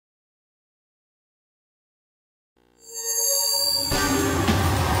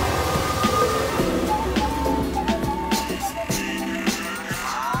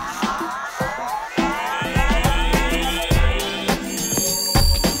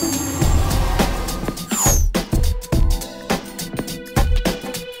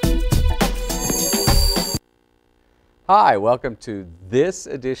Hi, welcome to this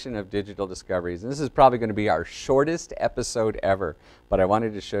edition of Digital Discoveries. And this is probably going to be our shortest episode ever, but I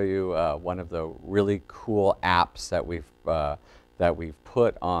wanted to show you one of the really cool apps that we've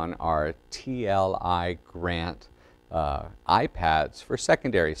put on our TLI grant iPads for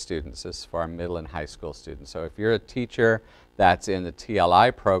secondary students. This is for our middle and high school students. So if you're a teacher that's in the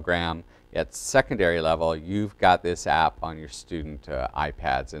TLI program at secondary level, you've got this app on your student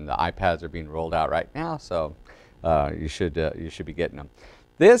iPads, and the iPads are being rolled out right now, so you should be getting them.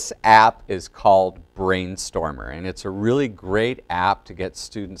 This app is called Brainstormer, and it's a really great app to get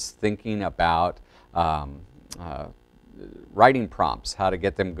students thinking about writing prompts, how to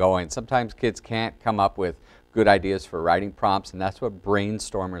get them going. Sometimes kids can't come up with good ideas for writing prompts, and that's what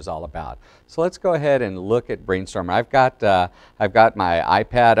Brainstormer is all about. So let's go ahead and look at Brainstormer. I've got my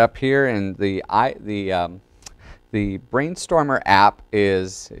iPad up here, and the Brainstormer app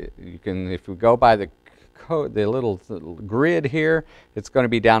is, if we go by the little grid here, it's going to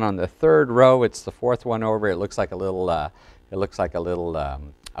be down on the third row. It's the fourth one over. It looks like a little a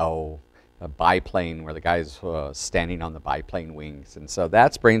biplane where the guy's standing on the biplane wings. And so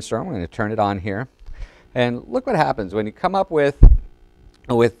that's Brainstorm. I'm going to turn it on here. And look what happens when you come up with the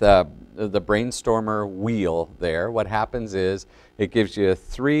Brainstormer wheel there. What happens is it gives you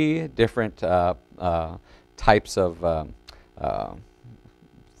three different types of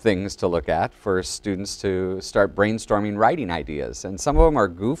things to look at for students to start brainstorming writing ideas. And some of them are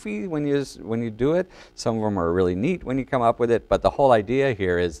goofy when you do it. Some of them are really neat when you come up with it. But the whole idea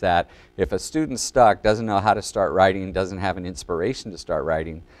here is that if a student's stuck, doesn't know how to start writing, doesn't have an inspiration to start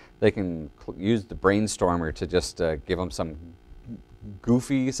writing, they can use the Brainstormer to just give them some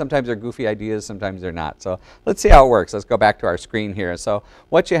goofy, sometimes they're goofy ideas, sometimes they're not. So let's see how it works. Let's go back to our screen here. So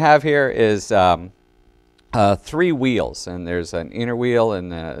what you have here is three wheels, and there's an inner wheel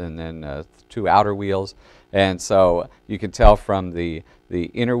and then two outer wheels. And so you can tell from the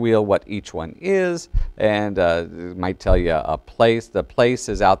inner wheel what each one is, and it might tell you a place. The place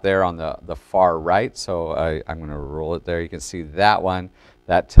is out there on the far right, so I'm going to roll it there. You can see that one.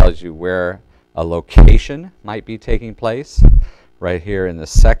 That tells you where a location might be taking place. Right here in the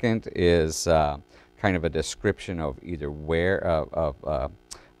second is kind of a description of either where,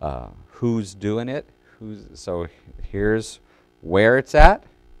 who's doing it. So here's where it's at,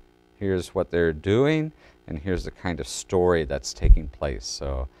 here's what they're doing, and here's the kind of story that's taking place.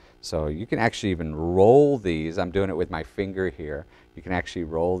 So you can actually even roll these. I'm doing it with my finger here. You can actually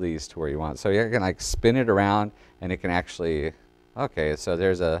roll these to where you want. So you can like spin it around, and it can actually, okay, so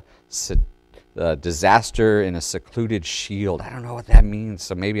there's a disaster in a secluded shield. I don't know what that means,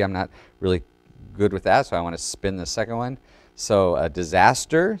 so maybe I'm not really good with that, so I want to spin the second one. So a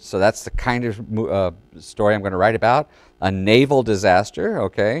disaster, so that's the kind of story I'm going to write about. A naval disaster,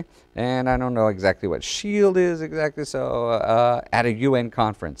 okay, and I don't know exactly what shield is exactly, so at a UN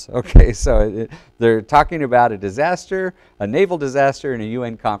conference. Okay, so they're talking about a disaster, a naval disaster in a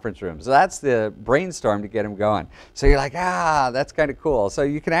UN conference room. So that's the Brainstorm to get them going. So you're like, that's kind of cool. So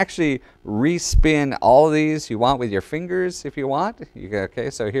you can actually respin all of these you want with your fingers if you want. Okay,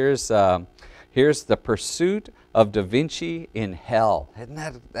 so here's the pursuit of Da Vinci in hell. Isn't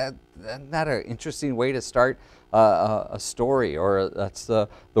that an interesting way to start a story? Or that's the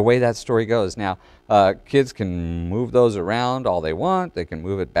way that story goes. Now, kids can move those around all they want. They can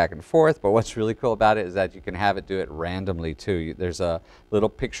move it back and forth. But what's really cool about it is that you can have it do it randomly too. There's a little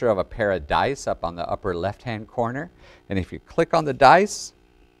picture of a pair of dice up on the upper left-hand corner. And if you click on the dice,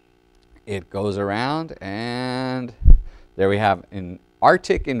 it goes around, and there we have an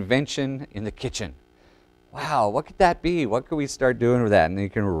Arctic invention in the kitchen. Wow, what could that be? What could we start doing with that? And you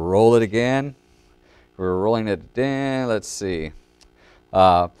can roll it again. We're rolling it again. Let's see.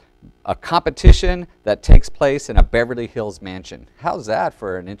 A competition that takes place in a Beverly Hills mansion. How's that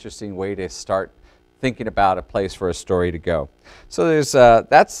for an interesting way to start thinking about a place for a story to go? So there's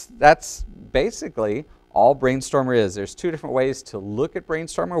that's basically all Brainstormer is. There's two different ways to look at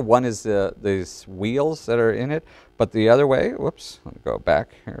Brainstormer. One is these wheels that are in it, but the other way, whoops, let me go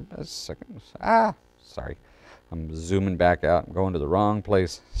back here a second. Sorry, I'm zooming back out. I'm going to the wrong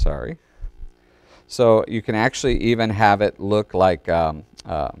place. Sorry. So you can actually even have it look like that.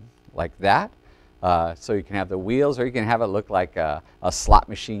 So you can have the wheels, or you can have it look like a slot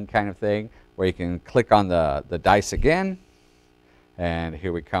machine kind of thing, where you can click on the dice again, and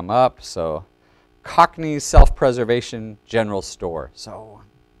here we come up. So Cockney's Self-Preservation General Store. So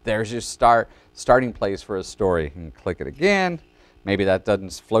there's your starting place for a story. You can click it again. Maybe that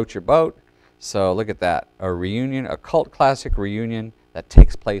doesn't float your boat. So look at that, a reunion, a cult classic reunion that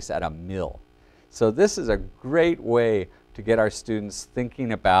takes place at a mill. So this is a great way to get our students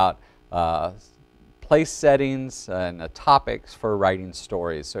thinking about place settings and topics for writing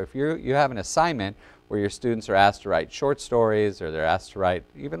stories. So if you have an assignment where your students are asked to write short stories or they're asked to write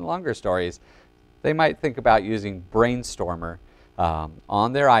even longer stories, they might think about using Brainstormer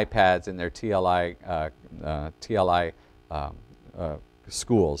on their iPads in their TLI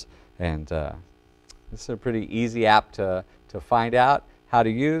schools. And this is a pretty easy app to find out how to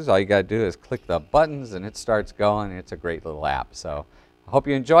use. All you got to do is click the buttons and it starts going. It's a great little app. So I hope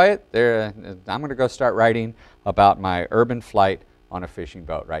you enjoy it. I'm going to go start writing about my urban flight on a fishing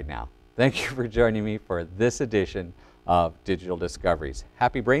boat right now. Thank you for joining me for this edition of Digital Discoveries.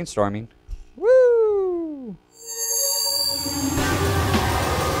 Happy brainstorming. Woo!